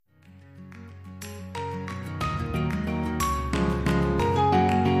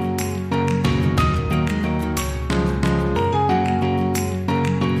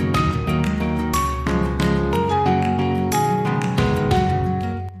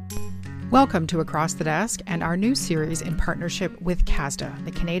Welcome to Across the Desk and our new series in partnership with CASDA,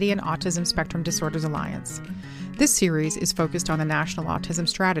 the Canadian Autism Spectrum Disorders Alliance. This series is focused on the National Autism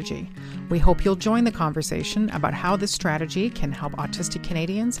Strategy. We hope you'll join the conversation about how this strategy can help autistic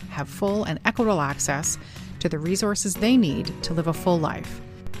Canadians have full and equitable access to the resources they need to live a full life.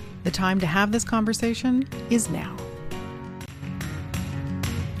 The time to have this conversation is now.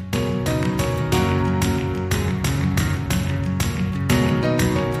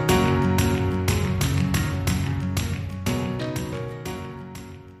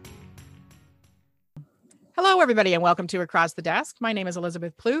 Hello, everybody, and welcome to Across the Desk. My name is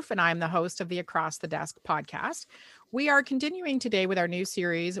Elizabeth Plouffe, and I am the host of the Across the Desk podcast. We are continuing today with our new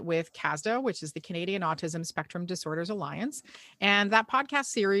series with CASDA, which is the Canadian Autism Spectrum Disorders Alliance. And that podcast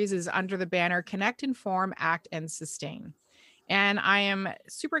series is under the banner Connect, Inform, Act, and Sustain. And I am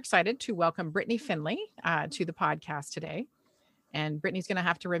super excited to welcome Brittany Finley to the podcast today. And Brittany's going to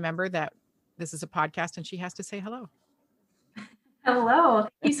have to remember that this is a podcast and she has to say hello. Hello.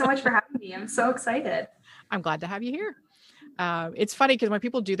 Thank you so much for having me. I'm so excited. I'm glad to have you here. It's funny because when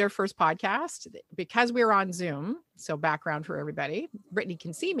people do their first podcast, because we're on Zoom, so background for everybody, Brittany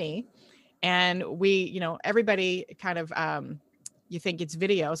can see me and everybody kind of, you think it's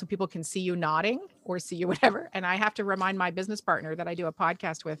video so people can see you nodding or see you whatever. And I have to remind my business partner that I do a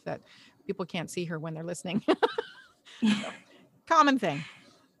podcast with that people can't see her when they're listening. Common thing.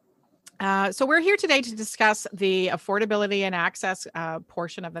 So we're here today to discuss the affordability and access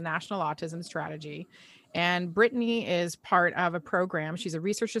portion of the National Autism Strategy. And Brittany is part of a program. She's a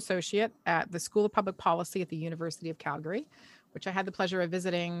research associate at the School of Public Policy at the University of Calgary, which I had the pleasure of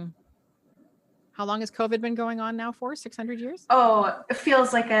visiting. How long has COVID been going on now for? 600 years? Oh, it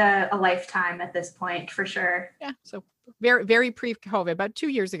feels like a lifetime at this point, for sure. Yeah, so very, very pre-COVID, about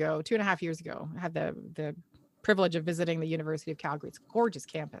 2.5 years ago, I had the privilege of visiting the University of Calgary. It's a gorgeous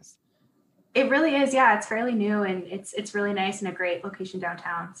campus. It really is. Yeah, it's fairly new and it's really nice and a great location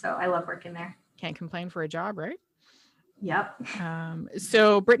downtown. So I love working there. Can't complain for a job, right? Yep.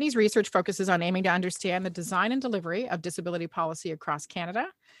 So Brittany's research focuses on aiming to understand the design and delivery of disability policy across Canada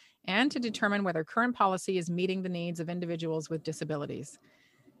and to determine whether current policy is meeting the needs of individuals with disabilities.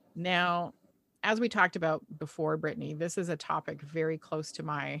 Now, as we talked about before, Brittany, this is a topic very close to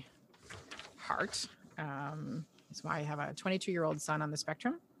my heart. So I have a 22-year-old son on the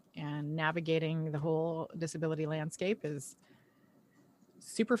spectrum, and navigating the whole disability landscape is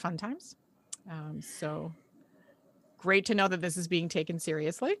super fun times. So great to know that this is being taken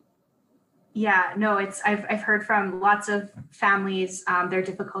seriously. Yeah, no, I've heard from lots of families, their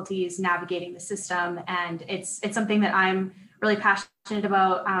difficulties navigating the system, and it's something that I'm really passionate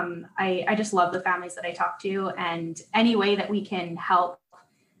about. I just love the families that I talk to, and any way that we can help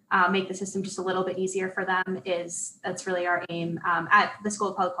make the system just a little bit easier for them that's really our aim at the School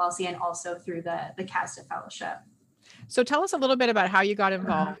of Public Policy and also through the CASDA Fellowship. So tell us a little bit about how you got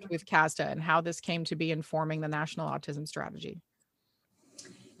involved with CASDA and how this came to be informing the National Autism Strategy.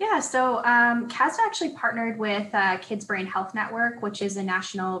 Yeah, so CASDA actually partnered with Kids Brain Health Network, which is a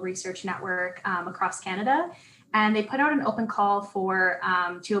national research network across Canada. And they put out an open call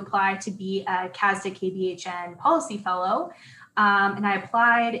to apply to be a CASDA KBHN Policy Fellow. And I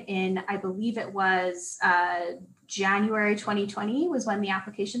applied in, I believe it was January 2020 was when the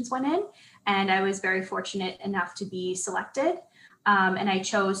applications went in. And I was very fortunate enough to be selected. And I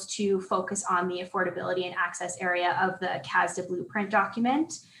chose to focus on the affordability and access area of the CASDA Blueprint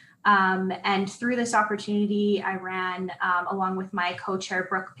document. And through this opportunity, I ran, along with my co-chair,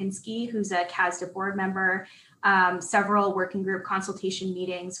 Brooke Pinsky, who's a CASDA board member, several working group consultation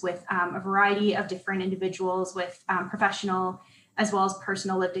meetings with a variety of different individuals with professional as well as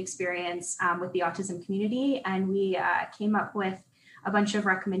personal lived experience with the autism community. And we came up with a bunch of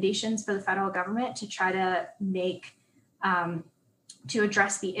recommendations for the federal government to try to make, to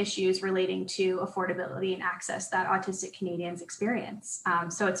address the issues relating to affordability and access that autistic Canadians experience.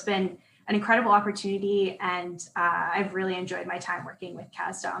 So it's been an incredible opportunity, and I've really enjoyed my time working with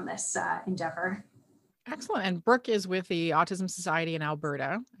CASDA on this endeavor. Excellent. And Brooke is with the Autism Society in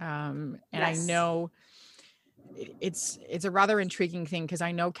Alberta. And yes. I know it's a rather intriguing thing because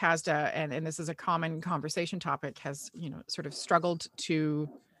I know CASDA, and this is a common conversation topic, has, sort of struggled to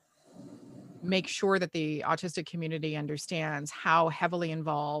make sure that the autistic community understands how heavily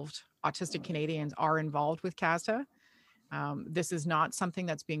involved autistic Canadians are involved with CASDA. This is not something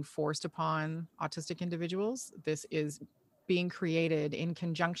that's being forced upon autistic individuals. This is being created in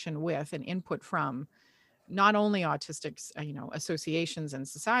conjunction with and input from not only autistic, associations and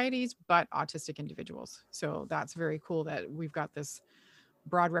societies, but autistic individuals. So that's very cool that we've got this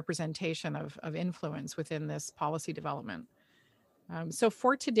broad representation of influence within this policy development. So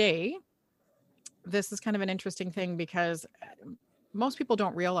for today, this is kind of an interesting thing because most people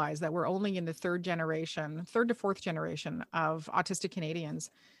don't realize that we're only in the third to fourth generation of autistic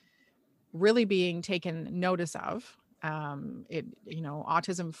Canadians really being taken notice of.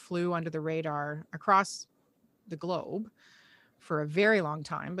 Autism flew under the radar across the globe for a very long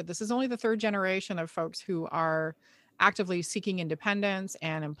time, but this is only the third generation of folks who are actively seeking independence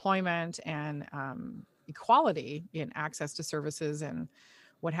and employment and equality in access to services and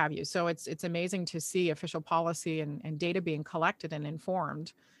what have you. So it's amazing to see official policy and data being collected and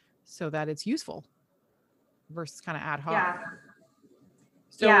informed so that it's useful versus kind of ad hoc. Yeah.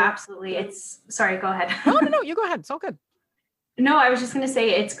 So, yeah, absolutely. Sorry, go ahead. No, you go ahead. It's all good. No, I was just going to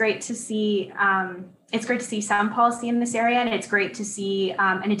say it's great to see some policy in this area, and it's great to see,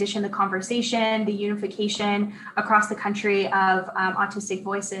 in addition, the conversation, the unification across the country of autistic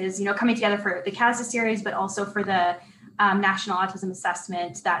voices, coming together for the CASDA series, but also for the National Autism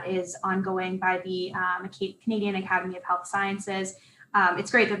Assessment that is ongoing by the Canadian Academy of Health Sciences. It's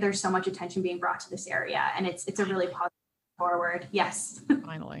great that there's so much attention being brought to this area, and it's a really positive forward. Yes.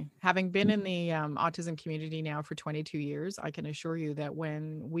 Finally, having been in the autism community now for 22 years, I can assure you that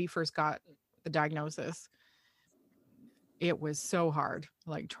when we first got the diagnosis, it was so hard,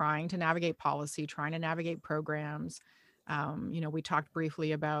 like trying to navigate policy, trying to navigate programs. We talked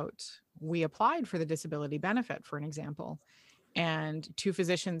briefly about, we applied for the disability benefit, for an example, and two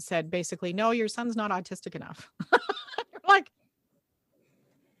physicians said basically, no, your son's not autistic enough. Like,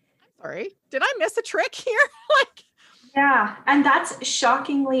 I'm sorry, did I miss a trick here? Yeah, and that's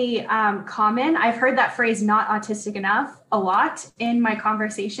shockingly common. I've heard that phrase, not autistic enough, a lot in my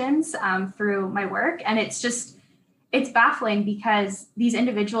conversations through my work. And it's baffling because these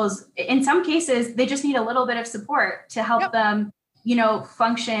individuals, in some cases, they just need a little bit of support to help them,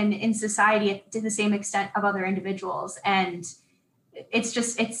 function in society to the same extent of other individuals. And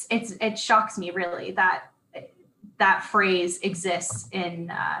it shocks me really that phrase exists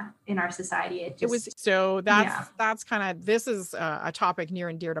in our society. That's kind of, this is a topic near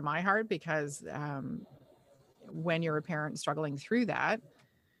and dear to my heart because when you're a parent struggling through that,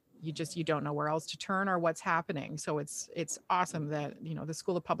 you don't know where else to turn or what's happening. So it's awesome that, the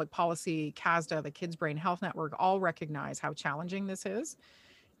School of Public Policy, CASDA, the Kids Brain Health Network all recognize how challenging this is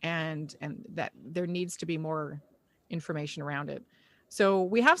and that there needs to be more information around it. So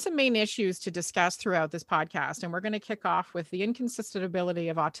we have some main issues to discuss throughout this podcast, and we're going to kick off with the inconsistent ability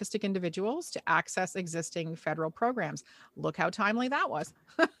of autistic individuals to access existing federal programs. Look how timely that was.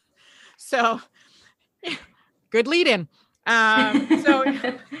 So good lead in.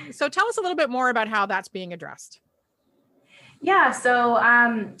 So tell us a little bit more about how that's being addressed. Yeah,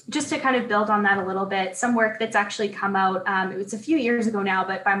 so just to kind of build on that a little bit, some work that's actually come out, it was a few years ago now,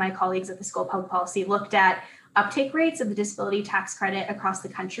 but by my colleagues at the School of Public Policy, looked at uptake rates of the disability tax credit across the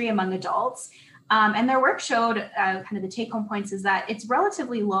country among adults. And their work showed kind of the take-home points is that it's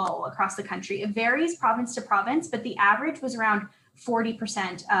relatively low across the country. It varies province to province, but the average was around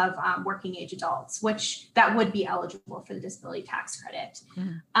 40% of working age adults, which that would be eligible for the disability tax credit.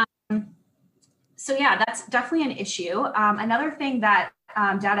 Mm-hmm. So yeah, that's definitely an issue. Another thing that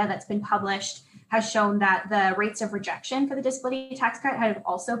data that's been published has shown that the rates of rejection for the disability tax credit have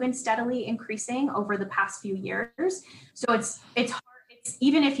also been steadily increasing over the past few years. So it's hard. It's,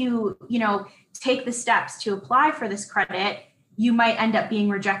 even if you take the steps to apply for this credit, you might end up being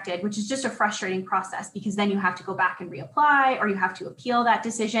rejected, which is just a frustrating process because then you have to go back and reapply or you have to appeal that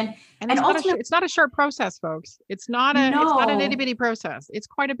decision. And it's not a short process, folks. It's not an itty bitty process. It's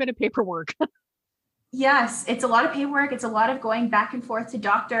quite a bit of paperwork. Yes, it's a lot of paperwork. It's a lot of going back and forth to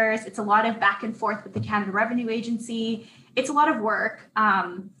doctors. It's a lot of back and forth with the Canada Revenue Agency. It's a lot of work.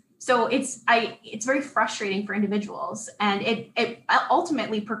 So it's very frustrating for individuals, and it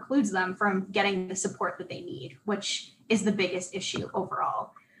ultimately precludes them from getting the support that they need, which is the biggest issue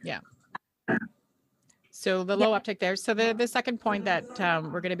overall. Yeah. So the low uptake there. So the second point that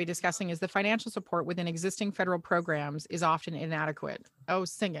we're going to be discussing is the financial support within existing federal programs is often inadequate. Oh,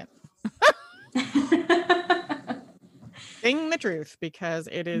 sing it. Sing the truth, because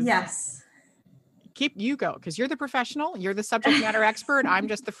it is. Yes. You go, because you're the professional, you're the subject matter expert. I'm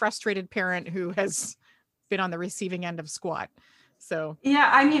just the frustrated parent who has been on the receiving end of squat. So yeah,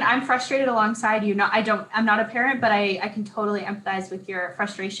 I mean, I'm frustrated alongside you. I'm not a parent, but I can totally empathize with your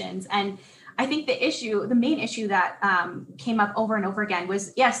frustrations. And I think the main issue that came up over and over again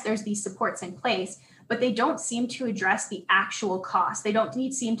was, yes, there's these supports in place, but they don't seem to address the actual cost. They don't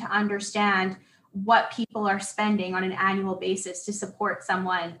seem to understand what people are spending on an annual basis to support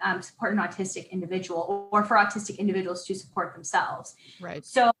someone, support an autistic individual, or for autistic individuals to support themselves. Right.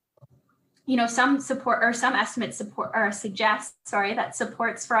 So, some support or some estimates support or suggest, that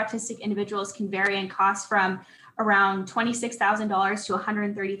supports for autistic individuals can vary in cost from around $26,000 to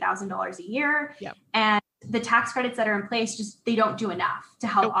 $130,000 a year. Yep. And the tax credits that are in place, they don't do enough to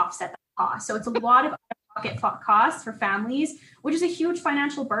help offset that cost. So it's a lot of out-of-pocket costs for families, which is a huge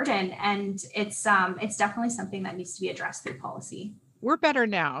financial burden. And it's definitely something that needs to be addressed through policy. We're better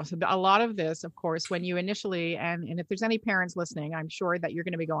now. So a lot of this, of course, when you initially, and if there's any parents listening, I'm sure that you're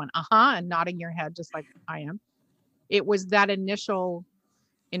going to be going, and nodding your head, just like I am. It was that initial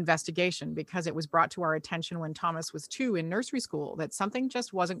investigation, because it was brought to our attention when Thomas was 2 in nursery school that something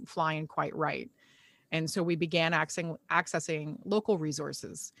just wasn't flying quite right. And so we began accessing local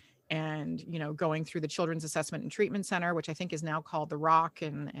resources and, going through the Children's Assessment and Treatment Center, which I think is now called the Rock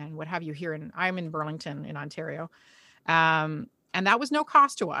and what have you here. I'm in Burlington in Ontario. And that was no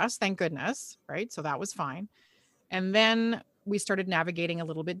cost to us, thank goodness, right? So that was fine. And then we started navigating a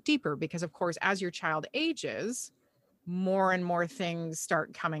little bit deeper because, of course, as your child ages, more and more things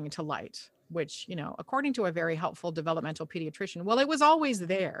start coming to light, which, according to a very helpful developmental pediatrician, well, it was always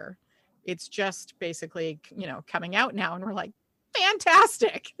there. It's just basically, coming out now. And we're like,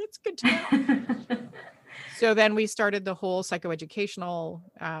 fantastic. It's good to know. So then we started the whole psychoeducational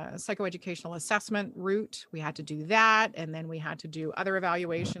assessment route. We had to do that. And then we had to do other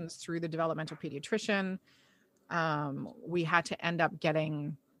evaluations through the developmental pediatrician. We had to end up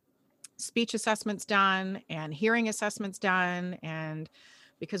getting speech assessments done and hearing assessments done. And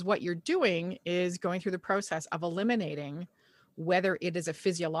because what you're doing is going through the process of eliminating whether it is a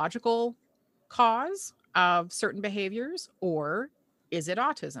physiological cause of certain behaviors or is it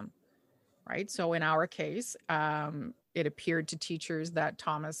autism, right? So in our case, it appeared to teachers that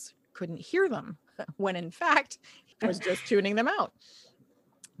Thomas couldn't hear them when in fact he was just tuning them out.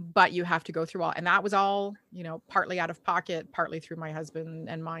 But you have to go through all, and that was all, partly out of pocket, partly through my husband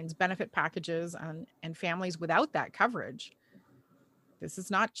and mine's benefit packages, and families without that coverage. This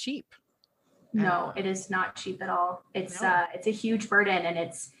is not cheap. No, it is not cheap at all. It's a huge burden, and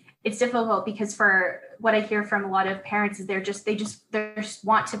it's difficult because for what I hear from a lot of parents is they just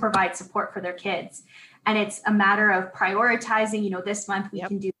want to provide support for their kids. And it's a matter of prioritizing, this month we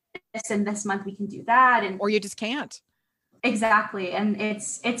can do this and this month we can do that. Or you just can't. Exactly. And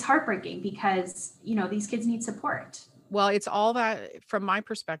it's heartbreaking because, these kids need support. Well, it's all that, from my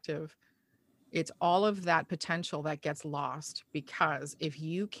perspective, it's all of that potential that gets lost, because if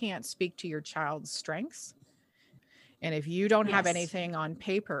you can't speak to your child's strengths, and if you don't have anything on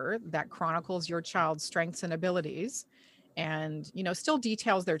paper that chronicles your child's strengths and abilities and, still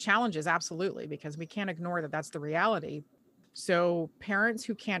details their challenges, absolutely, because we can't ignore that that's the reality. So parents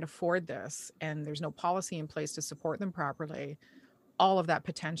who can't afford this and there's no policy in place to support them properly, all of that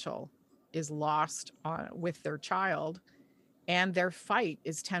potential is lost with their child, and their fight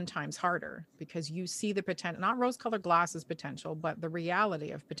is 10 times harder because you see the potential, not rose-colored glasses potential, but the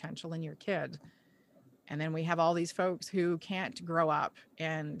reality of potential in your kid. And then we have all these folks who can't grow up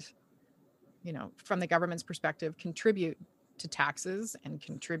and, from the government's perspective, contribute to taxes and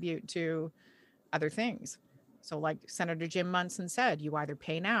contribute to other things. So like Senator Jim Munson said, you either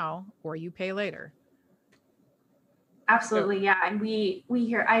pay now or you pay later. Absolutely. Yeah. And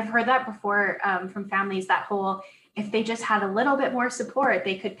I've heard that before from families, that whole, if they just had a little bit more support,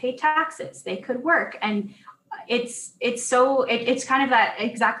 they could pay taxes, they could work. And it's kind of that,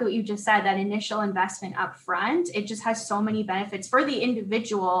 exactly what you just said, that initial investment up front. It just has so many benefits for the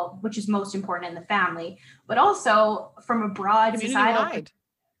individual, which is most important in the family, but also from a broad societal.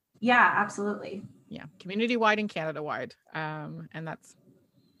 Yeah, absolutely. Yeah, community-wide and Canada-wide. And that's,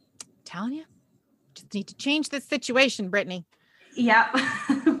 I'm telling you, just need to change this situation, Brittany. Yeah,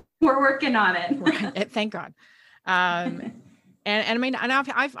 we're working on it. Right. Thank God. And I mean, and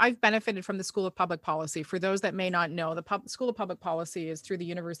I've benefited from the School of Public Policy. For those that may not know, the School of Public Policy is through the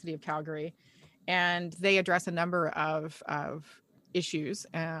University of Calgary, and they address a number of issues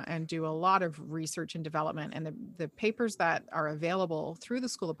and do a lot of research and development. And the papers that are available through the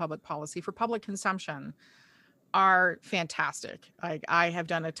School of Public Policy for public consumption are fantastic. I have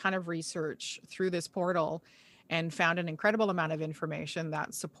done a ton of research through this portal and found an incredible amount of information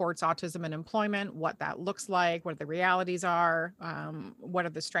that supports autism and employment, what that looks like, what the realities are, what are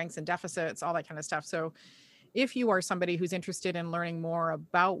the strengths and deficits, all that kind of stuff. So if you are somebody who's interested in learning more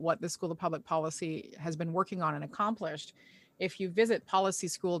about what the School of Public Policy has been working on and accomplished, if you visit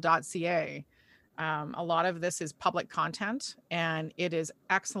policyschool.ca, a lot of this is public content and it is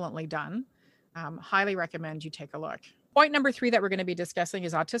excellently done. Highly recommend you take a look. Point number 3 that we're going to be discussing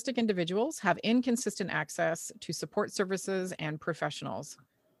is autistic individuals have inconsistent access to support services and professionals.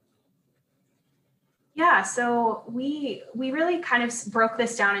 Yeah, so we really kind of broke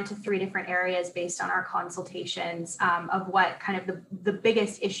this down into three different areas based on our consultations, of what kind of the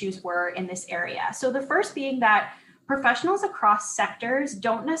biggest issues were in this area. So the first being that professionals across sectors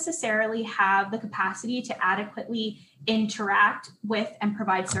don't necessarily have the capacity to adequately interact with and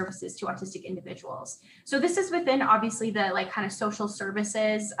provide services to autistic individuals. So this is within obviously the like kind of social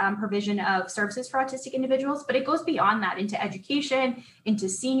services, provision of services for autistic individuals, but it goes beyond that into education, into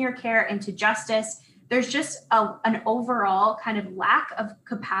senior care, into justice. There's just an overall kind of lack of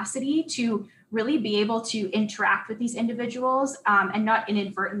capacity to really be able to interact with these individuals, and not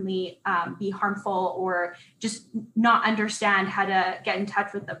inadvertently be harmful or just not understand how to get in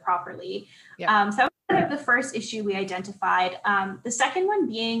touch with them properly. Yeah. So that was kind of the first issue we identified. The second one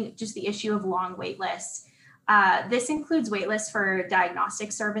being just the issue of long wait lists. This includes waitlists for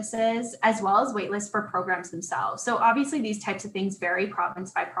diagnostic services as well as waitlists for programs themselves. So obviously these types of things vary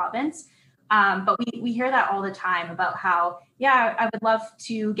province by province. But we hear that all the time about how, yeah, I would love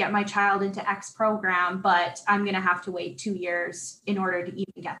to get my child into X program, but I'm going to have to wait 2 years in order to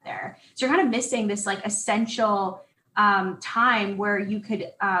even get there. So you're kind of missing this like essential time where you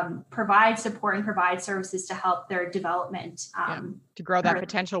could provide support and provide services to help their development. To grow that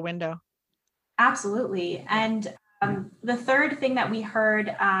potential window. Absolutely. And the third thing that we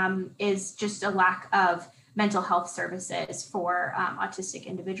heard is just a lack of mental health services for autistic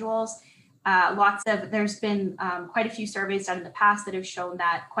individuals. There's been quite a few surveys done in the past that have shown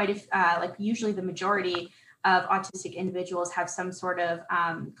that like usually the majority of autistic individuals have some sort of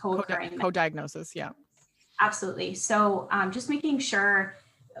co-occurring co-diagnosis. Yeah, absolutely. So just making sure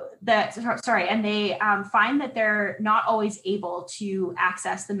that, and they find that they're not always able to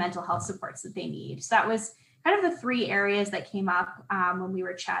access the mental health supports that they need. So that was kind of the three areas that came up when we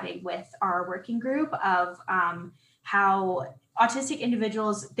were chatting with our working group of how autistic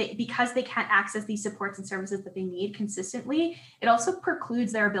individuals, because they can't access these supports and services that they need consistently, it also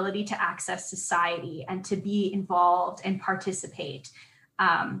precludes their ability to access society and to be involved and participate.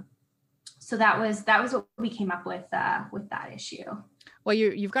 So that was what we came up with that issue. Well,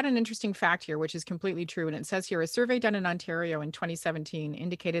 you've got an interesting fact here, which is completely true. And it says here, a survey done in Ontario in 2017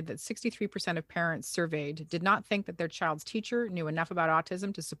 indicated that 63% of parents surveyed did not think that their child's teacher knew enough about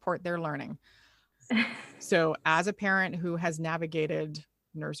autism to support their learning. So as a parent who has navigated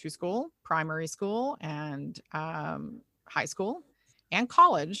nursery school, primary school, and high school and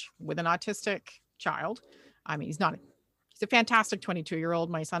college with an autistic child, I mean, he's a fantastic 22-year-old.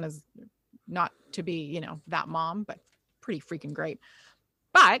 My son is not to be, that mom, but pretty freaking great.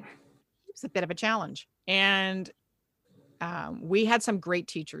 But it's a bit of a challenge. And we had some great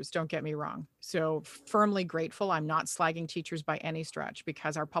teachers, don't get me wrong. So firmly grateful. I'm not slagging teachers by any stretch,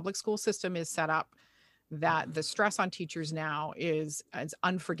 because our public school system is set up that the stress on teachers now is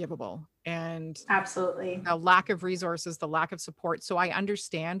unforgivable. And absolutely the lack of resources, the lack of support. So I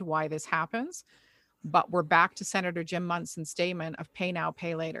understand why this happens, but we're back to Senator Jim Munson's statement of pay now,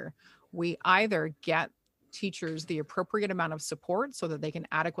 pay later. We either get teachers the appropriate amount of support so that they can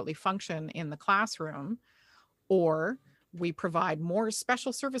adequately function in the classroom, or we provide more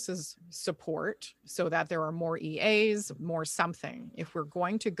special services support so that there are more EAs, more something. If we're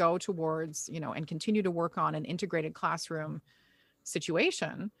going to go towards, and continue to work on an integrated classroom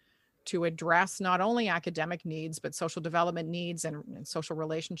situation to address not only academic needs, but social development needs and social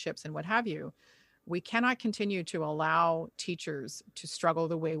relationships and what have you, we cannot continue to allow teachers to struggle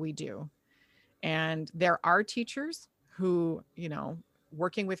the way we do. And there are teachers who,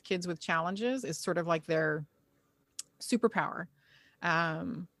 working with kids with challenges is sort of like their superpower,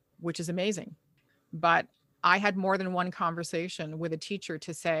 which is amazing. But I had more than one conversation with a teacher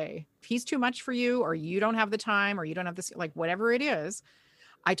to say, if he's too much for you, or you don't have the time, or you don't have this, like whatever it is,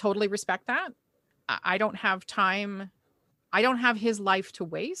 I totally respect that. I don't have time. I don't have his life to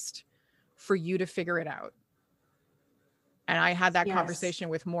waste for you to figure it out. And I had that conversation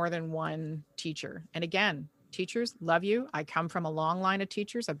with more than one teacher. And again, teachers, love you. I come from a long line of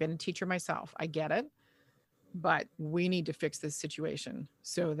teachers. I've been a teacher myself. I get it. But we need to fix this situation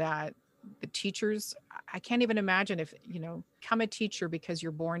so that the teachers, I can't even imagine if, become a teacher because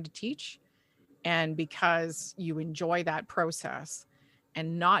you're born to teach and because you enjoy that process,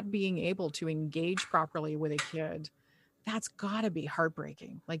 and not being able to engage properly with a kid. That's got to be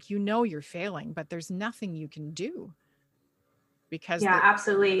heartbreaking. Like, you're failing, but there's nothing you can do because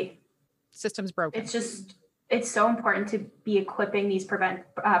absolutely, system's broken. It's so important to be equipping these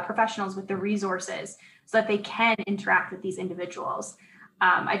professionals with the resources so that they can interact with these individuals.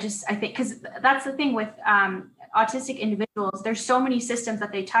 I think, because that's the thing with autistic individuals, there's so many systems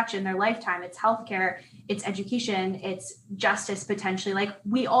that they touch in their lifetime. It's healthcare, it's education, it's justice potentially, like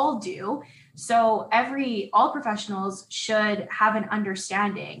we all do. So all professionals should have an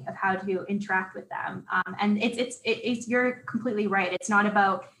understanding of how to interact with them. And it's you're completely right. It's not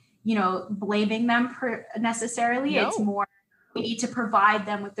about, blaming them necessarily. No. It's more, we need to provide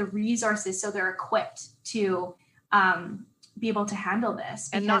them with the resources so they're equipped to be able to handle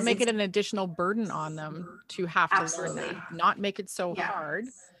this. And not make it an additional burden on them to have to learn that. Not make it so hard.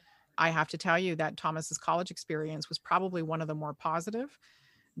 I have to tell you that Thomas's college experience was probably one of the more positive,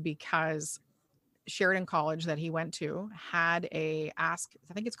 because Sheridan College that he went to had I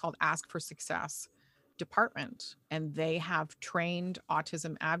think it's called Ask for Success department, and they have trained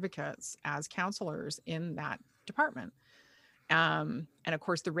autism advocates as counselors in that department. And of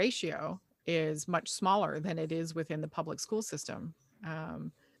course, the ratio is much smaller than it is within the public school system.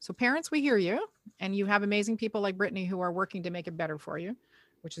 So parents, we hear you, and you have amazing people like Brittany who are working to make it better for you,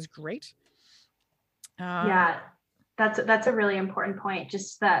 which is great. That's a really important point,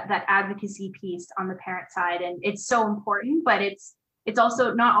 just that advocacy piece on the parent side. And it's so important, but it's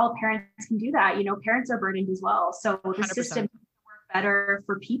also not all parents can do that. Parents are burdened as well. So the 100%. System can work better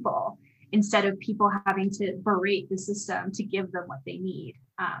for people instead of people having to berate the system to give them what they need.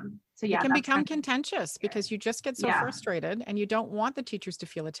 So yeah, it can become contentious because you just get so frustrated and you don't want the teachers to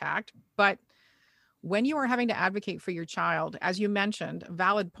feel attacked. But when you are having to advocate for your child, as you mentioned,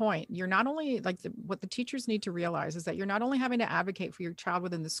 valid point, you're not only what the teachers need to realize is that you're not only having to advocate for your child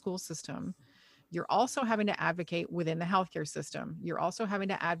within the school system, you're also having to advocate within the healthcare system. You're also having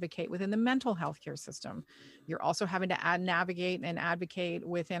to advocate within the mental health care system. You're also having to navigate and advocate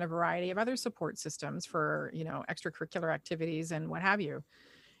within a variety of other support systems for, extracurricular activities and what have you.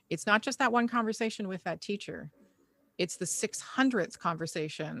 It's not just that one conversation with that teacher. It's the 600th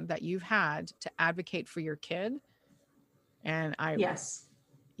conversation that you've had to advocate for your kid. And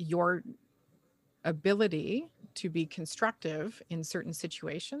your ability to be constructive in certain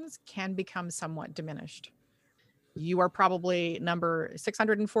situations can become somewhat diminished. You are probably number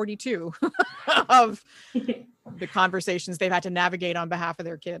 642 of the conversations they've had to navigate on behalf of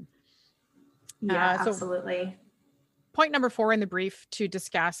their kid. Absolutely. Point number 4 in the brief to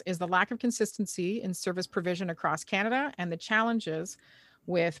discuss is the lack of consistency in service provision across Canada and the challenges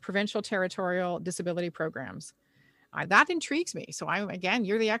with provincial territorial disability programs. That intrigues me. So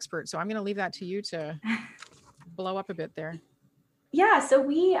you're the expert. So I'm going to leave that to you to blow up a bit there. Yeah, so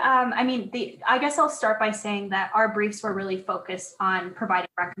I guess I'll start by saying that our briefs were really focused on providing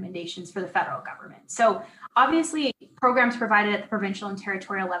recommendations for the federal government. So obviously programs provided at the provincial and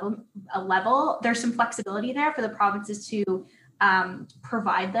territorial level, there's some flexibility there for the provinces to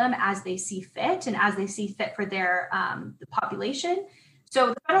provide them as they see fit and as they see fit for their population.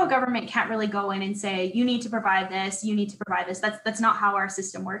 So the federal government can't really go in and say, you need to provide this, you need to provide this. That's not how our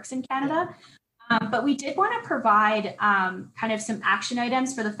system works in Canada. But we did want to provide kind of some action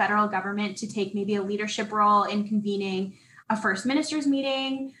items for the federal government to take maybe a leadership role in convening a First Ministers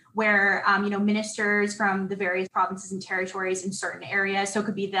meeting where, ministers from the various provinces and territories in certain areas. So it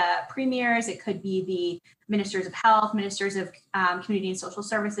could be the premiers, it could be the ministers of health, ministers of community and social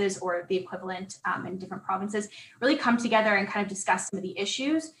services, or the equivalent in different provinces, really come together and kind of discuss some of the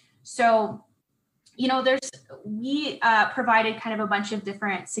issues. So, we provided kind of a bunch of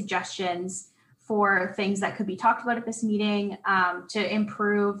different suggestions for things that could be talked about at this meeting to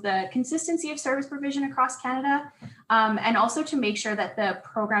improve the consistency of service provision across Canada, and also to make sure that the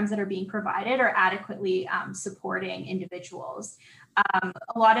programs that are being provided are adequately supporting individuals.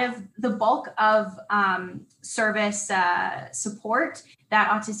 A lot of the bulk of service support that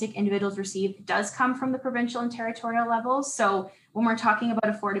autistic individuals receive does come from the provincial and territorial levels. So when we're talking about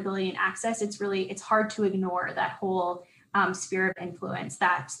affordability and access, it's hard to ignore that whole sphere of influence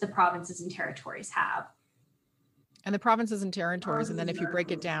that the provinces and territories have. And the provinces and territories, and then if you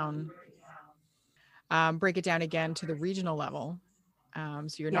break it down again to the regional level, so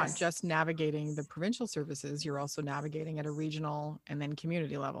you're not just navigating the provincial services, you're also navigating at a regional and then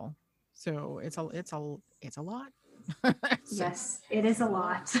community level. So it's a lot. Yes, it is a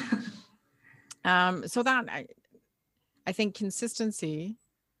lot. So that I think consistency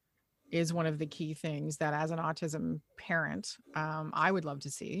is one of the key things that as an autism parent, I would love to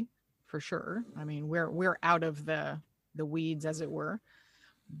see for sure. I mean, we're out of the weeds, as it were,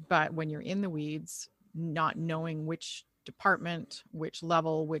 but when you're in the weeds, not knowing which department, which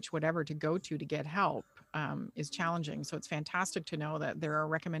level, which whatever to go to get help is challenging. So it's fantastic to know that there are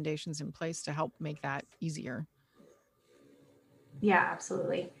recommendations in place to help make that easier. Yeah,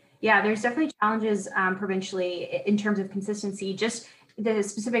 absolutely. Yeah, there's definitely challenges provincially in terms of consistency, just the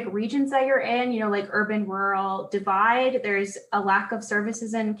specific regions that you're in, like urban rural divide. There's a lack of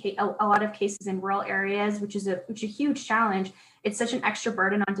services in a lot of cases in rural areas, which is a huge challenge. It's such an extra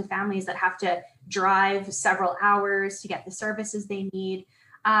burden onto families that have to drive several hours to get the services they need.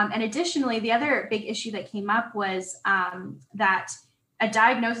 And additionally, the other big issue that came up was that a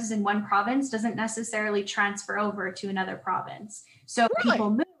diagnosis in one province doesn't necessarily transfer over to another province. So Really? people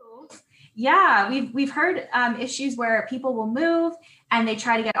move. Yeah, we've heard issues where people will move and they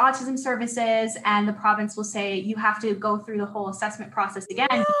try to get autism services, and the province will say you have to go through the whole assessment process again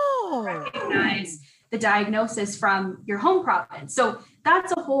to recognize the diagnosis from your home province. So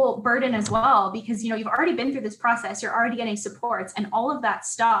that's a whole burden as well, because you've already been through this process, you're already getting supports, and all of that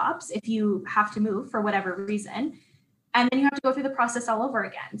stops if you have to move for whatever reason, and then you have to go through the process all over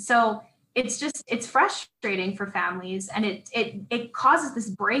again. So it's frustrating for families, and it causes this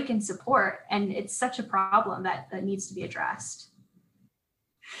break in support, and it's such a problem that needs to be addressed.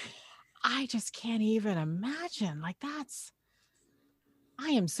 I just can't even imagine. I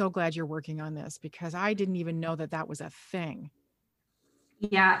am so glad you're working on this, because I didn't even know that was a thing.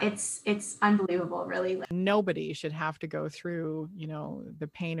 Yeah, it's unbelievable, really. Nobody should have to go through, the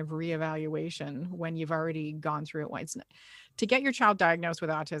pain of reevaluation when you've already gone through it once. To get your child diagnosed with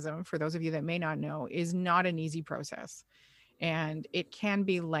autism, for those of you that may not know, is not an easy process, and it can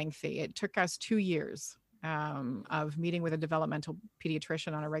be lengthy. It took us 2 years of meeting with a developmental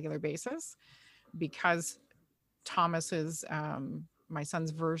pediatrician on a regular basis, because Thomas is my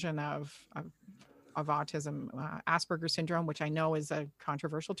son's version of autism, Asperger's syndrome, which I know is a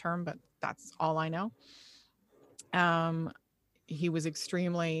controversial term, but that's all I know. He was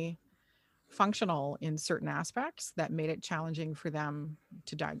extremely functional in certain aspects that made it challenging for them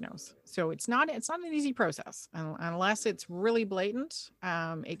to diagnose. So it's not an easy process, unless it's really blatant.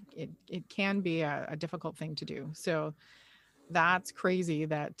 It can be a difficult thing to do. So that's crazy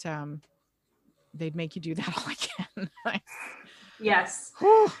that they'd make you do that all again. Yes.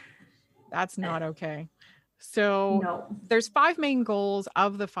 That's not okay. So no. There's 5 main goals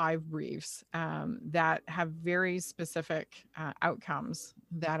of the 5 briefs that have very specific outcomes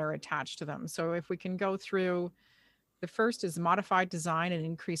that are attached to them. So if we can go through, the first is modified design and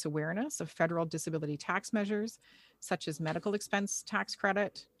increase awareness of federal disability tax measures, such as medical expense tax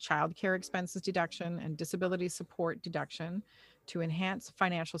credit, childcare expenses deduction, and disability support deduction, to enhance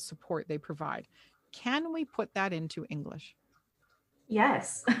financial support they provide. Can we put that into English?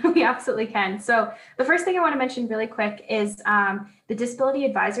 Yes, we absolutely can. So the first thing I want to mention really quick is the Disability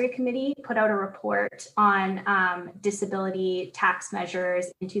Advisory Committee put out a report on disability tax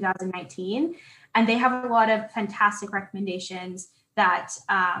measures in 2019, and they have a lot of fantastic recommendations that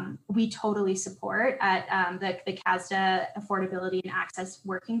we totally support at the CASDA Affordability and Access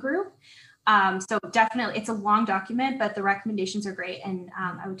Working Group. So definitely, it's a long document, but the recommendations are great, and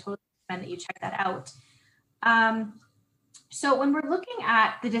I would totally recommend that you check that out. So when we're looking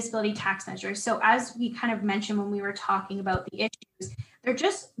at the disability tax measures, so as we kind of mentioned when we were talking about the issues, they're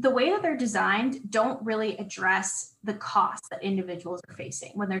just, the way that they're designed don't really address the costs that individuals are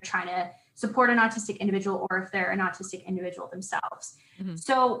facing when they're trying to support an autistic individual, or if they're an autistic individual themselves. Mm-hmm.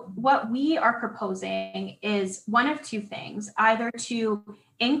 So what we are proposing is one of 2 things: either to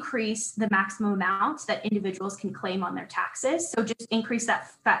increase the maximum amount that individuals can claim on their taxes. So just increase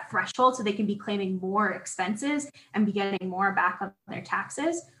that threshold so they can be claiming more expenses and be getting more back on their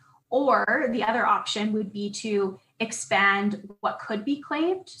taxes. Or the other option would be to expand what could be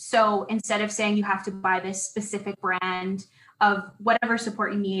claimed. So instead of saying you have to buy this specific brand of whatever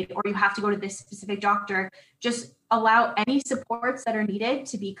support you need, or you have to go to this specific doctor, just allow any supports that are needed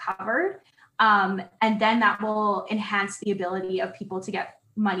to be covered. And then that will enhance the ability of people to get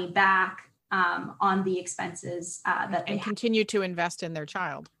money back on the expenses that they continue to invest in their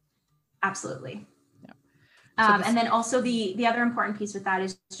child. Absolutely. Yeah. So and then also the other important piece with that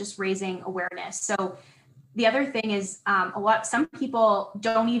is just raising awareness. So the other thing is some people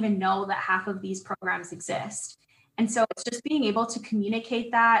don't even know that half of these programs exist. And so it's just being able to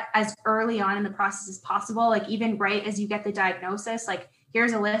communicate that as early on in the process as possible, like even right as you get the diagnosis, like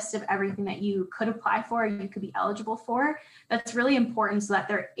here's a list of everything that you could apply for, you could be eligible for. That's really important so that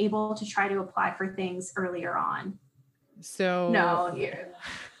they're able to try to apply for things earlier on. So no, yeah.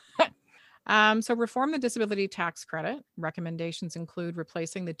 So reform the disability tax credit. Recommendations include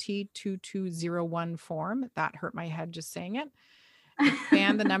replacing the T2201 form. That hurt my head just saying it.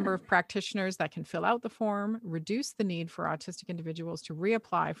 Expand the number of practitioners that can fill out the form, reduce the need for autistic individuals to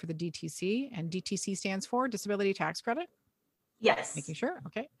reapply for the DTC, and DTC stands for Disability Tax Credit. Yes. Making sure.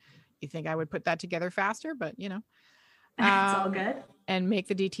 Okay. You think I would put that together faster, but it's all good. And make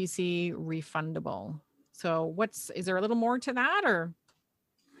the DTC refundable. So is there a little more to that, or?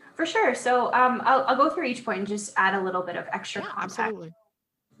 For sure. So I'll go through each point and just add a little bit of extra context. Absolutely.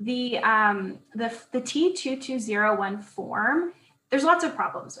 The T2201 form, there's lots of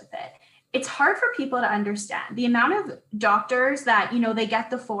problems with it. It's hard for people to understand the amount of doctors that, they get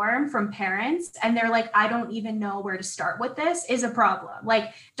the form from parents and they're like, I don't even know where to start with this is a problem.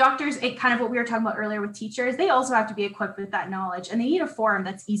 Like doctors, it kind of what we were talking about earlier with teachers, they also have to be equipped with that knowledge and they need a form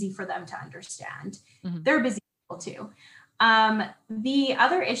that's easy for them to understand. Mm-hmm. They're busy people too. The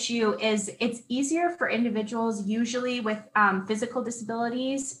other issue is it's easier for individuals usually with physical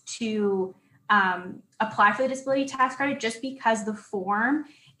disabilities to apply for the disability tax credit just because the form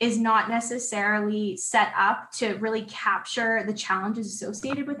is not necessarily set up to really capture the challenges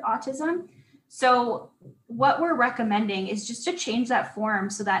associated with autism. So what we're recommending is just to change that form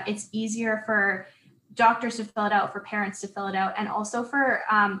so that it's easier for doctors to fill it out, for parents to fill it out, and also for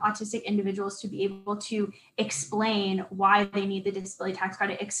autistic individuals to be able to explain why they need the disability tax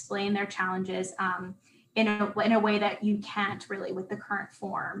credit, explain their challenges in a way that you can't really with the current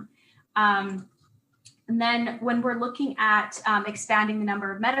form. And then when we're looking at expanding the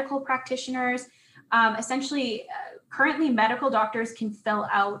number of medical practitioners, essentially currently medical doctors can fill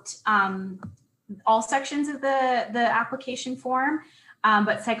out all sections of the application form,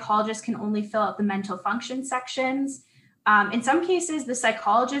 but psychologists can only fill out the mental function sections. In some cases, the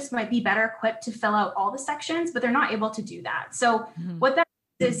psychologist might be better equipped to fill out all the sections, but they're not able to do that. So what that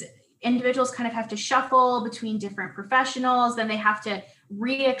is individuals kind of have to shuffle between different professionals, then they have to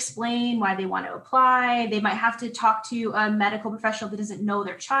re-explain why they want to apply. They might have to talk to a medical professional that doesn't know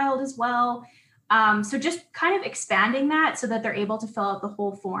their child as well. So just kind of expanding that so that they're able to fill out the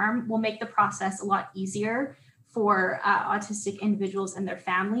whole form will make the process a lot easier for autistic individuals and their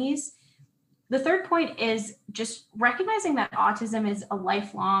families. The third point is just recognizing that autism is a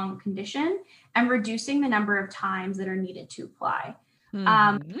lifelong condition and reducing the number of times that are needed to apply.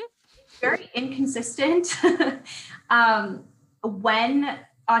 Very inconsistent when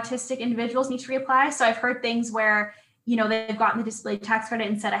autistic individuals need to reapply. So I've heard things where, they've gotten the disability tax credit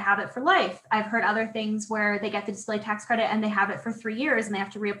and said, I have it for life. I've heard other things where they get the disability tax credit and they have it for 3 years and they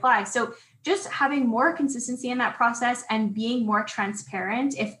have to reapply. So just having more consistency in that process and being more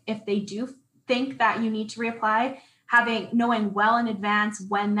transparent if they do think that you need to reapply, knowing well in advance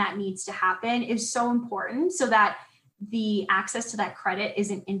when that needs to happen is so important so that the access to that credit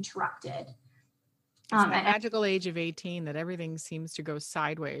isn't interrupted. It's that magical age of 18 that everything seems to go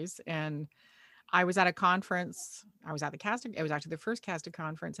sideways. And I was at a conference, I was actually the first CASDA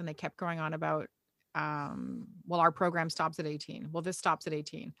conference, and they kept going on about, our program stops at 18. Well, this stops at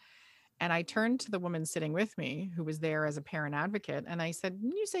 18. And I turned to the woman sitting with me who was there as a parent advocate. And I said,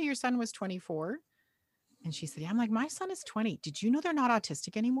 didn't you say your son was 24? And she said, yeah. I'm like, my son is 20. Did you know they're not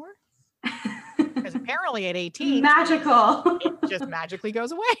autistic anymore? Because apparently at 18, magical, it just magically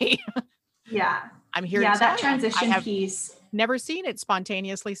goes away. Yeah. I'm here. Yeah, that transition piece. Never seen it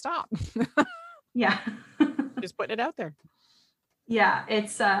spontaneously stop. Yeah. Just putting it out there. Yeah,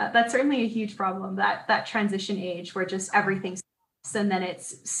 it's that's certainly a huge problem, that transition age where just everything stops and then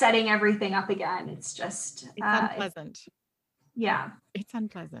it's setting everything up again. It's just it's unpleasant. It's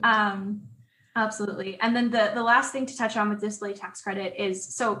unpleasant. Absolutely. And then the last thing to touch on with disability tax credit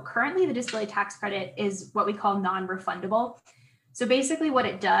is, so currently the disability tax credit is what we call non-refundable. So basically what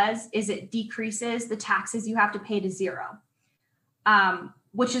it does is it decreases the taxes you have to pay to zero,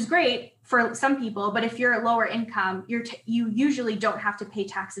 which is great for some people. But if you're lower income, you usually don't have to pay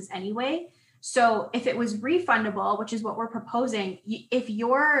taxes anyway. So if it was refundable, which is what we're proposing, if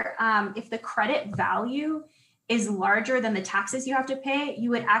the credit value is larger than the taxes you have to pay, you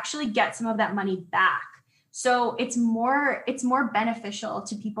would actually get some of that money back. So it's more beneficial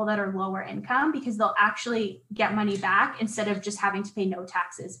to people that are lower income because they'll actually get money back instead of just having to pay no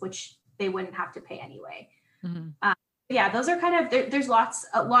taxes, which they wouldn't have to pay anyway. Mm-hmm. Those are kind of, there's lots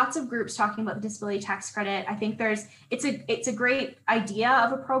of groups talking about the disability tax credit. I think it's a great idea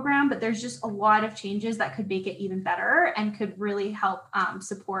of a program, but there's just a lot of changes that could make it even better and could really help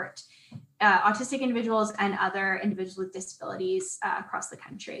support autistic individuals and other individuals with disabilities across the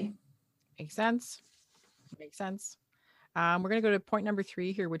country. Makes sense. We're going to go to point number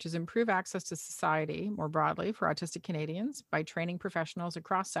 3 here, which is improve access to society more broadly for autistic Canadians by training professionals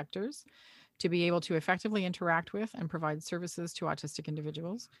across sectors to be able to effectively interact with and provide services to autistic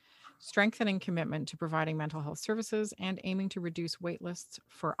individuals, strengthening commitment to providing mental health services, and aiming to reduce wait lists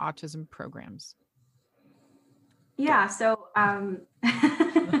for autism programs. Yeah, so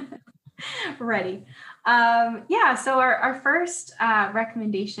ready. So our first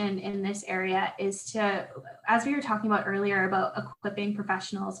recommendation in this area is to, as we were talking about earlier about equipping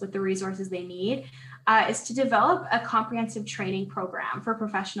professionals with the resources they need, is to develop a comprehensive training program for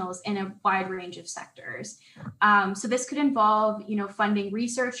professionals in a wide range of sectors. So this could involve, funding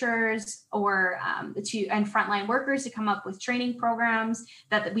researchers or and frontline workers to come up with training programs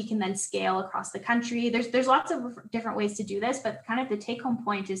that we can then scale across the country. There's lots of different ways to do this, but kind of the take-home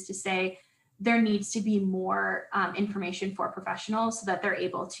point is to say there needs to be more information for professionals so that they're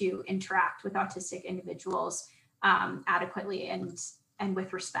able to interact with autistic individuals adequately and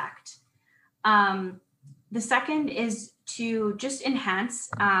with respect. The second is to just enhance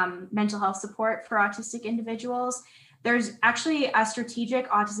mental health support for autistic individuals. There's actually a strategic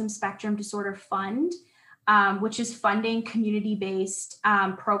autism spectrum disorder fund, which is funding community-based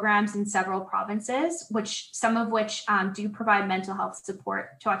programs in several provinces, some of which do provide mental health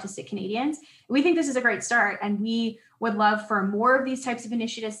support to autistic Canadians. We think this is a great start, and we would love for more of these types of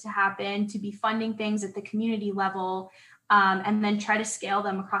initiatives to happen, to be funding things at the community level, and then try to scale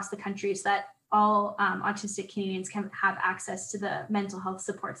them across the country so that all autistic Canadians can have access to the mental health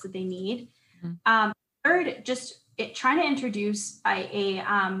supports that they need. Mm-hmm. Third, trying to introduce a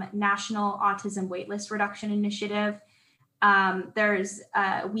national autism waitlist reduction initiative.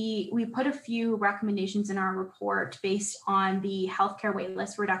 We put a few recommendations in our report based on the healthcare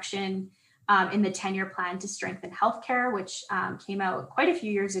waitlist reduction in the 10-year plan to strengthen healthcare, which came out quite a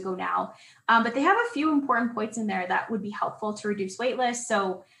few years ago now. But they have a few important points in there that would be helpful to reduce waitlists.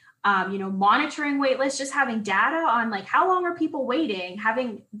 So, monitoring waitlists, just having data on like how long are people waiting,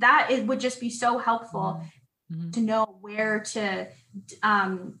 having that, it would just be so helpful to know where to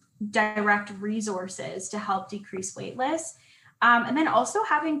direct resources to help decrease waitlists. And then also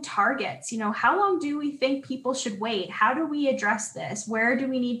having targets, how long do we think people should wait? How do we address this? Where do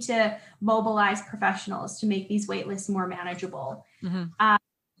we need to mobilize professionals to make these waitlists more manageable? Mm-hmm.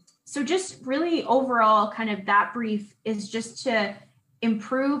 So just really overall, kind of that brief is just to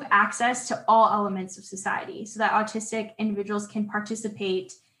improve access to all elements of society so that autistic individuals can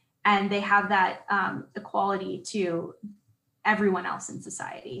participate and they have that equality to everyone else in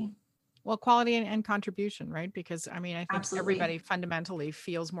society. Well, quality and contribution, right? Because I think Absolutely. Everybody fundamentally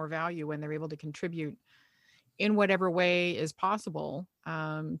feels more value when they're able to contribute in whatever way is possible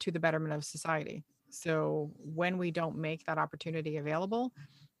to the betterment of society. So when we don't make that opportunity available,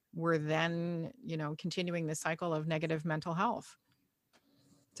 we're then, continuing the cycle of negative mental health.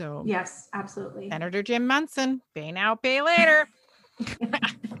 So yes, absolutely. Senator Jim Munson, pay now, pay later.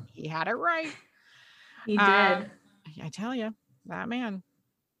 He had it right. He did. I tell you, that man.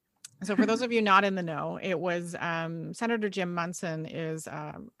 So for those of you not in the know, it was Senator Jim Munson is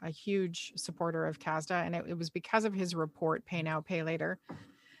a huge supporter of CASDA, and it was because of his report, Pay Now, Pay Later,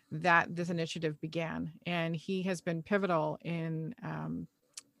 that this initiative began. And he has been pivotal in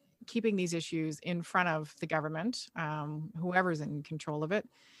keeping these issues in front of the government, whoever's in control of it.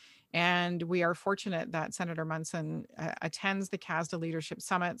 And we are fortunate that Senator Munson attends the CASDA leadership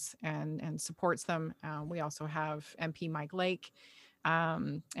summits and supports them. We also have MP Mike Lake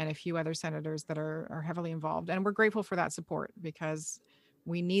and a few other senators that are heavily involved. And we're grateful for that support because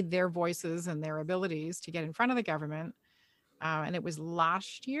we need their voices and their abilities to get in front of the government. And it was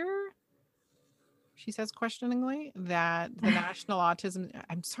last year, she says questioningly, that the National Autism,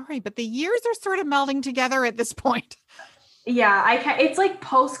 I'm sorry, but the years are sort of melding together at this point. Yeah, I can't. It's like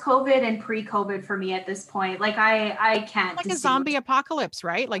post-COVID and pre-COVID for me at this point. Like I can't. Like a zombie apocalypse,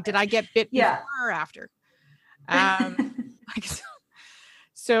 right? Like, did I get bit before or after?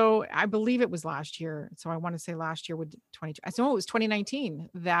 So I believe it was last year. So I want to say last year would 22. So it was 2019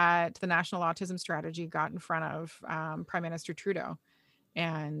 that the National Autism Strategy got in front of Prime Minister Trudeau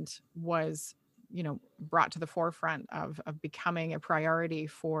and was, brought to the forefront of becoming a priority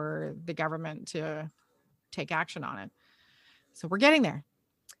for the government to take action on it. So we're getting there.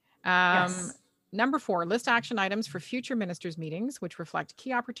 Yes. Number 4, list action items for future ministers' meetings, which reflect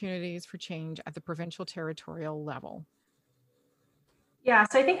key opportunities for change at the provincial territorial level. Yeah,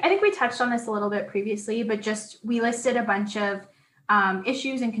 so I think we touched on this a little bit previously, but we listed a bunch of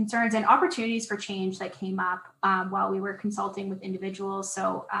issues and concerns and opportunities for change that came up while we were consulting with individuals.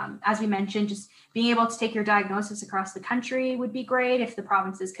 So as we mentioned, just being able to take your diagnosis across the country would be great if the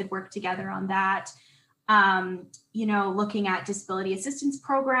provinces could work together on that. Looking at disability assistance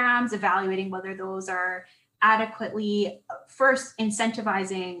programs, evaluating whether those are adequately first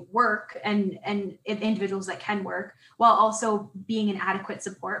incentivizing work and individuals that can work, while also being an adequate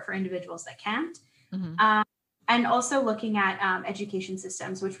support for individuals that can't. Mm-hmm. And also looking at education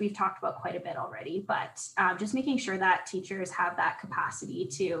systems, which we've talked about quite a bit already, but just making sure that teachers have that capacity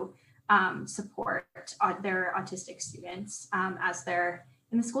to support their autistic students as they're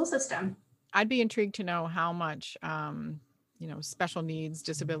in the school system. I'd be intrigued to know how much, special needs,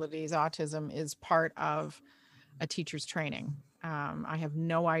 disabilities, autism is part of a teacher's training. I have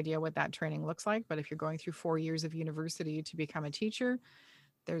no idea what that training looks like, but if you're going through 4 years of university to become a teacher,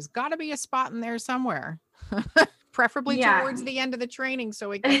 there's got to be a spot in there somewhere, preferably Yeah. towards the end of the training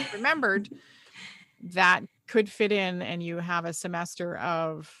so it gets remembered that could fit in and you have a semester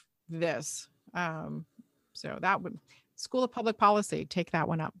of this. So that would, School of Public Policy, take that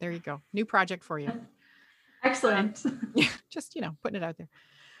one up. There you go. New project for you. Excellent. Yeah, just, putting it out there.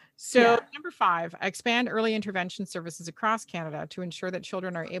 So number 5, expand early intervention services across Canada to ensure that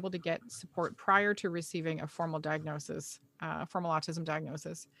children are able to get support prior to receiving a formal diagnosis, formal autism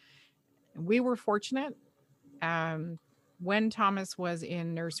diagnosis. We were fortunate. When Thomas was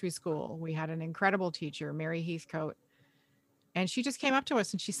in nursery school, we had an incredible teacher, Mary Heathcote, and she just came up to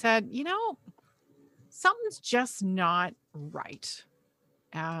us and she said, something's just not right.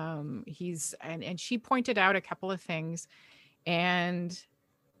 And she pointed out a couple of things, and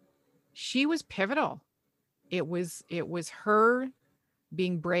she was pivotal. It was her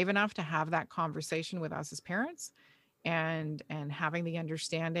being brave enough to have that conversation with us as parents, and having the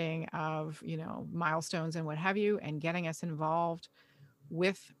understanding of milestones and what have you, and getting us involved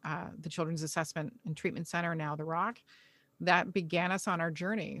with the Children's Assessment and Treatment Center, now the Rock, that began us on our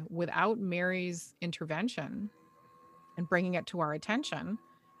journey. Without Mary's intervention and bringing it to our attention,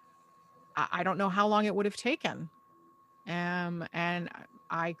 I don't know how long it would have taken. And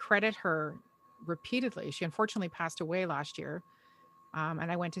I credit her repeatedly. She unfortunately passed away last year.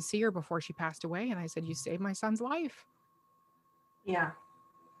 And I went to see her before she passed away, and I said, "You saved my son's life." Yeah.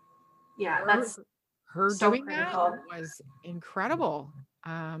 That's her so doing critical. That was incredible.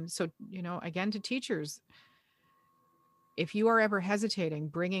 So, again, to teachers, if you are ever hesitating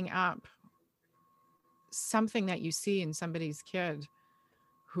bringing up something that you see in somebody's kid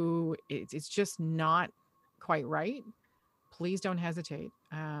who it's just not quite right, please don't hesitate.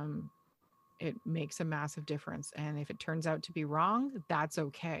 It makes a massive difference. And if it turns out to be wrong, that's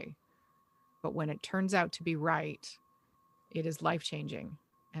okay. But when it turns out to be right, it is life-changing.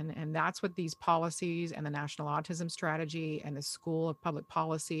 And that's what these policies and the National Autism Strategy and the School of Public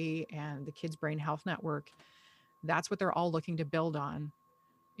Policy and the Kids Brain Health Network, that's what they're all looking to build on,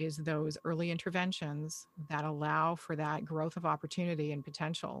 is those early interventions that allow for that growth of opportunity and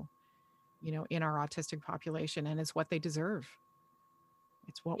potential, in our autistic population. And it's what they deserve.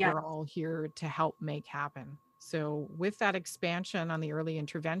 It's what we're all here to help make happen. So with that expansion on the early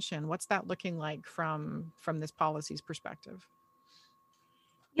intervention, what's that looking like from this policy's perspective?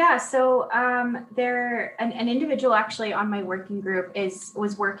 Yeah, so an individual actually on my working group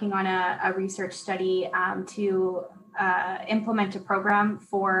was working on a research study to implement a program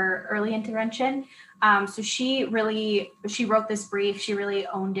for early intervention. So she wrote this brief, she really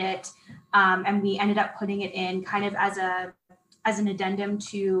owned it, and we ended up putting it in kind of as an addendum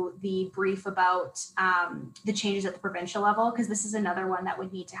to the brief about the changes at the provincial level, because this is another one that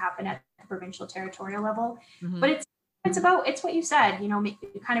would need to happen at the provincial territorial level. Mm-hmm. But it's what you said,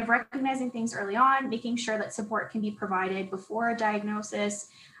 kind of recognizing things early on, making sure that support can be provided before a diagnosis,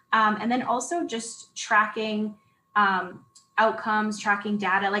 and then also just tracking outcomes, tracking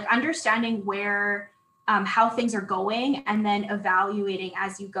data, like understanding where how things are going, and then evaluating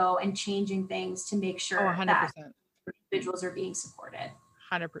as you go and changing things to make sure that individuals are being supported.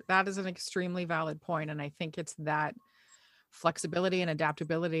 100%. That is an extremely valid point. And I think it's that flexibility and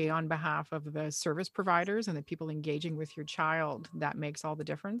adaptability on behalf of the service providers and the people engaging with your child that makes all the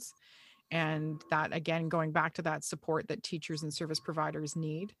difference. And that, again, going back to that support that teachers and service providers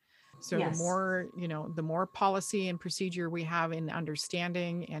need. So the more policy and procedure we have in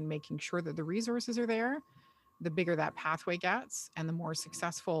understanding and making sure that the resources are there, the bigger that pathway gets and the more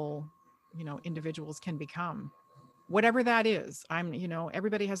successful, individuals can become. Whatever that is.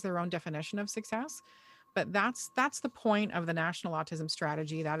 Everybody has their own definition of success, but that's the point of the National Autism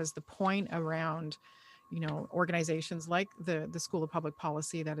Strategy. That is the point around, organizations like the School of Public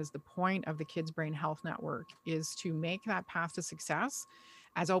Policy. That is the point of the Kids Brain Health Network, is to make that path to success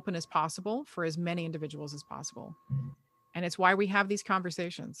as open as possible for as many individuals as possible. And it's why we have these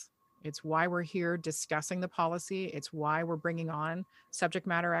conversations. It's why we're here discussing the policy. It's why we're bringing on subject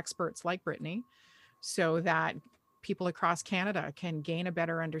matter experts like Brittany, so that people across Canada can gain a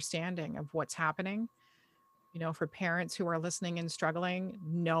better understanding of what's happening. For parents who are listening and struggling,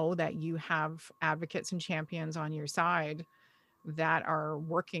 know that you have advocates and champions on your side that are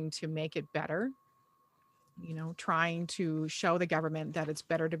working to make it better, trying to show the government that it's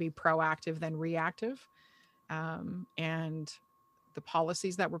better to be proactive than reactive. And the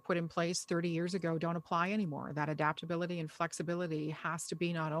policies that were put in place 30 years ago don't apply anymore. That adaptability and flexibility has to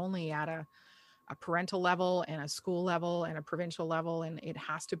be not only at a a parental level and a school level and a provincial level, and it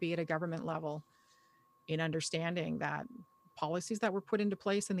has to be at a government level, in understanding that policies that were put into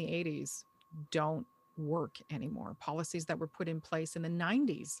place in the 80s don't work anymore. Policies that were put in place in the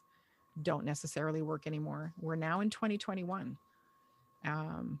 90s don't necessarily work anymore. We're now in 2021.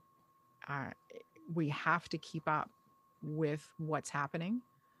 We have to keep up with what's happening.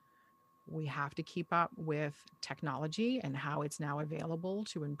 We have to keep up with technology and how it's now available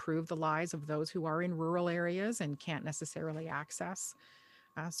to improve the lives of those who are in rural areas and can't necessarily access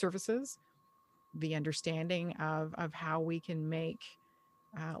services. The understanding of how we can make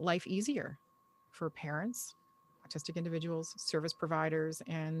life easier for parents, autistic individuals, service providers,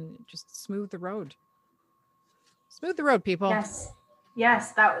 and just smooth the road. Smooth the road, people.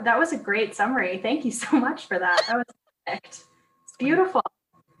 Yes, that was a great summary. Thank you so much for that. That was perfect. It's beautiful.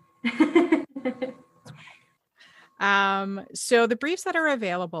 So the briefs that are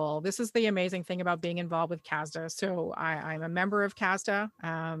available, this is the amazing thing about being involved with CASDA. So I'm a member of CASDA.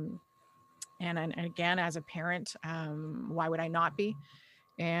 And again, as a parent, why would I not be?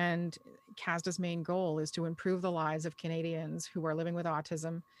 And CASDA's main goal is to improve the lives of Canadians who are living with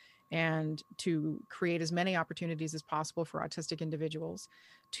autism and to create as many opportunities as possible for autistic individuals.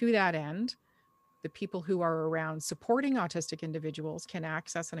 To that end, the people who are around supporting autistic individuals can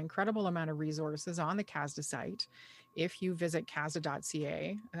access an incredible amount of resources on the CASDA site. If you visit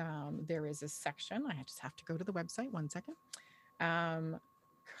casda.ca, there is a section, I just have to go to the website, one second,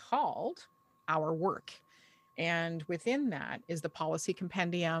 called Our Work. And within that is the policy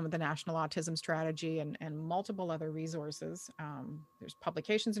compendium, the National Autism Strategy, and multiple other resources. There's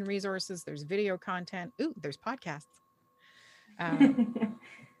publications and resources, there's video content, there's podcasts.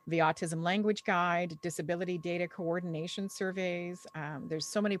 The Autism Language Guide, Disability Data Coordination Surveys. There's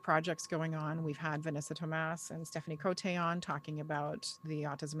so many projects going on. We've had Vanessa Tomas and Stephanie Cote on talking about the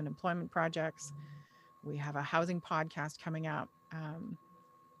autism and employment projects. We have a housing podcast coming up.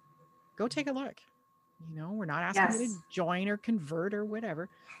 Go take a look. You know, we're not asking you to join or convert or whatever,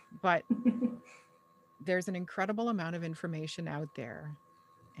 but there's an incredible amount of information out there.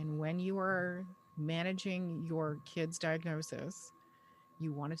 And when you are managing your kid's diagnosis,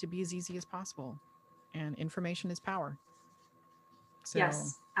 you want it to be as easy as possible. And information is power. So,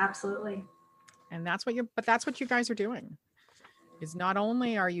 yes, absolutely. And that's what you guys are doing. Is not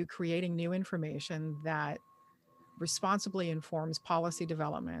only are you creating new information that responsibly informs policy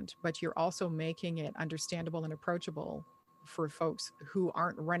development, but you're also making it understandable and approachable for folks who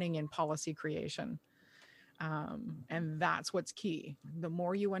aren't running in policy creation. And that's what's key. The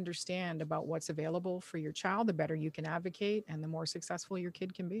more you understand about what's available for your child, the better you can advocate and the more successful your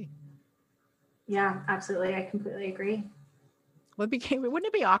kid can be. Yeah, absolutely. I completely agree. Wouldn't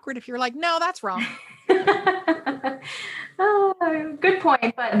it be awkward if you're like, no, that's wrong? Oh, good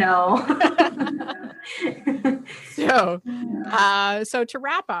point, but no. So to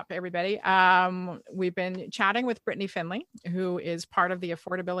wrap up, everybody, we've been chatting with Brittany Finley, who is part of the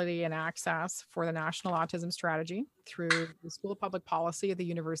Affordability and Access for the National Autism Strategy through the School of Public Policy at the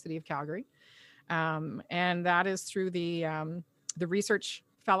University of Calgary. And that is through the Research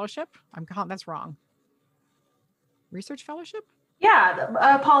Fellowship. I'm calling that's wrong. Research Fellowship?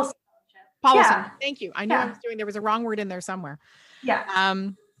 Yeah, policy. Policy. Yeah. Thank you. I knew I was there was a wrong word in there somewhere. Yeah.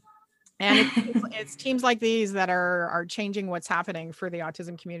 And it's teams like these that are changing what's happening for the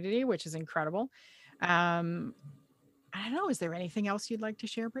autism community, which is incredible. I don't know. Is there anything else you'd like to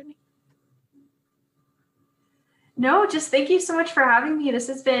share, Brittany? No, just thank you so much for having me. This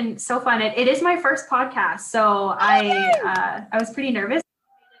has been so fun. It is my first podcast, so I was pretty nervous.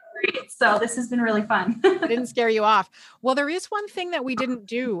 So this has been really fun. I didn't scare you off. Well, there is one thing that we didn't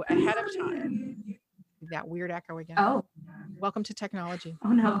do ahead of time. That weird echo again. Oh, welcome to technology.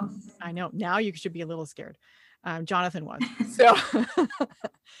 Oh no. I know. Now you should be a little scared. Jonathan was. So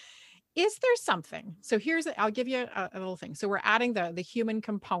is there something? So I'll give you a little thing. So we're adding the human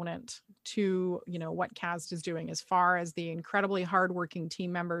component to, what CASD is doing as far as the incredibly hardworking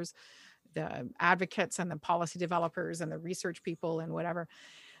team members, the advocates and the policy developers and the research people and whatever.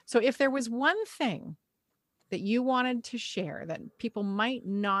 So if there was one thing that you wanted to share that people might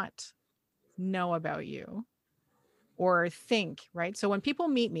not know about you or think, right? So when people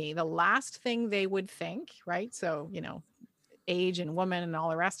meet me, the last thing they would think, right? So, age and woman and all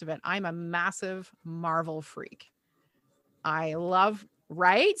the rest of it, I'm a massive Marvel freak. I love,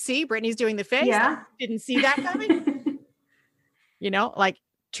 right? See, Brittany's doing the face. Yeah. Didn't see that coming. Like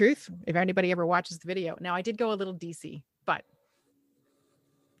truth, if anybody ever watches the video. Now I did go a little DC, but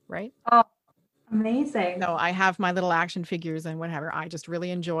right? Oh, amazing. So I have my little action figures and whatever. I just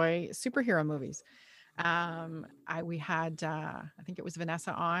really enjoy superhero movies. We had I think it was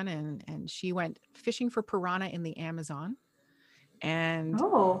Vanessa on, and she went fishing for piranha in the Amazon. And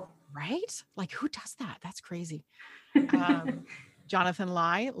right, like who does that? That's crazy. Jonathan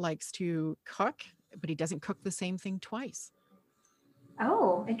Lai likes to cook, but he doesn't cook the same thing twice.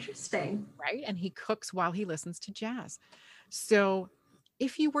 Oh, interesting. Right, and he cooks while he listens to jazz. So,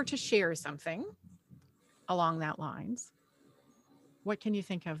 if you were to share something along that lines, what can you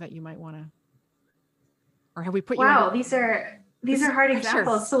think of that you might want to? Or have we put you? Wow, these are hard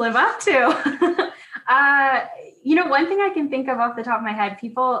examples to live up to. One thing I can think of off the top of my head,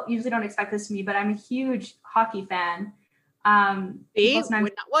 people usually don't expect this to me, but I'm a huge hockey fan.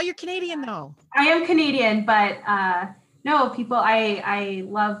 Well, you're Canadian though. I am Canadian, but no, people, I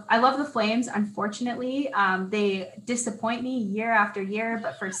love the Flames. Unfortunately, they disappoint me year after year,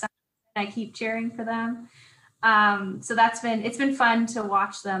 but for some reason, I keep cheering for them. So it's been fun to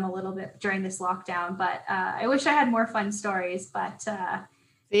watch them a little bit during this lockdown, but I wish I had more fun stories, but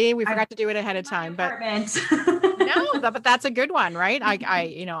see, we forgot to do it ahead of time, but no, but that's a good one, right?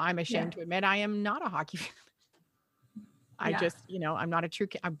 I'm ashamed to admit I am not a hockey fan. I just, I'm not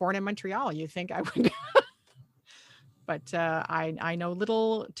I'm born in Montreal. You think I would, but I know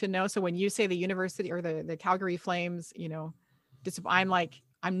little to know. So when you say the university or the Calgary Flames,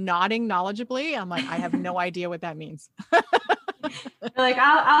 I'm nodding knowledgeably. I'm like, I have no idea what that means. You're like,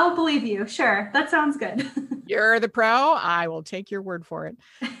 I'll believe you. Sure. That sounds good. You're the pro. I will take your word for it.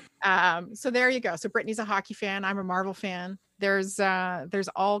 So there you go. So Brittany's a hockey fan. I'm a Marvel fan. There's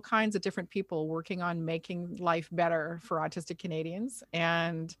all kinds of different people working on making life better for autistic Canadians.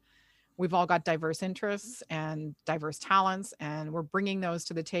 And we've all got diverse interests and diverse talents, and we're bringing those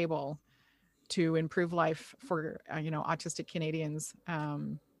to the table to improve life for, autistic Canadians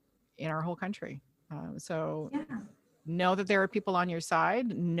in our whole country. Know that there are people on your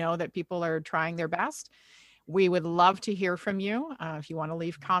side, know that people are trying their best. We would love to hear from you. If you want to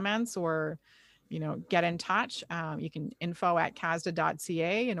leave comments or, get in touch, you can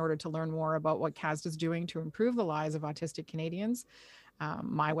info@casda.ca in order to learn more about what CASDA is doing to improve the lives of autistic Canadians.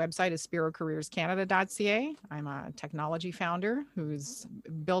 My website is spirocareerscanada.ca. I'm a technology founder who's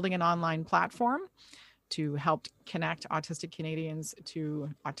building an online platform to help connect autistic Canadians to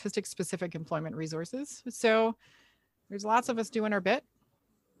autistic specific employment resources. So there's lots of us doing our bit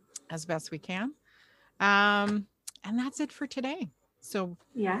as best we can. And that's it for today. So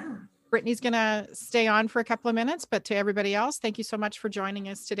yeah, Brittany's going to stay on for a couple of minutes, but to everybody else, thank you so much for joining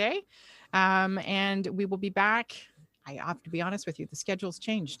us today. And we will be back. I have to be honest with you, the schedule's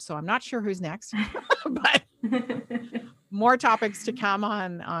changed, so I'm not sure who's next, but more topics to come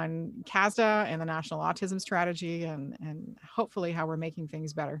on CASDA and the National Autism Strategy and hopefully how we're making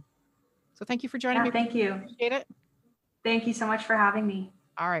things better. So thank you for joining me. Thank you. Appreciate it. Thank you so much for having me.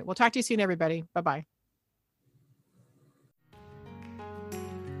 All right. We'll talk to you soon, everybody. Bye-bye.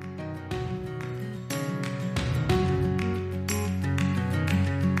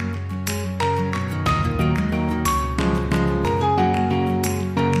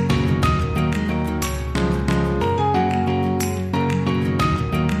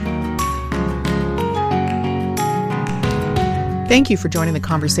 Thank you for joining the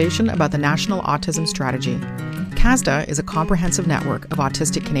conversation about the National Autism Strategy. CASDA is a comprehensive network of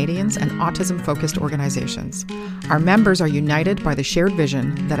autistic Canadians and autism-focused organizations. Our members are united by the shared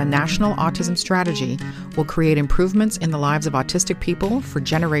vision that a national autism strategy will create improvements in the lives of autistic people for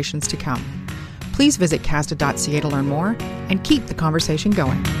generations to come. Please visit casda.ca to learn more and keep the conversation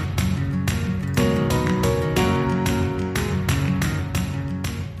going.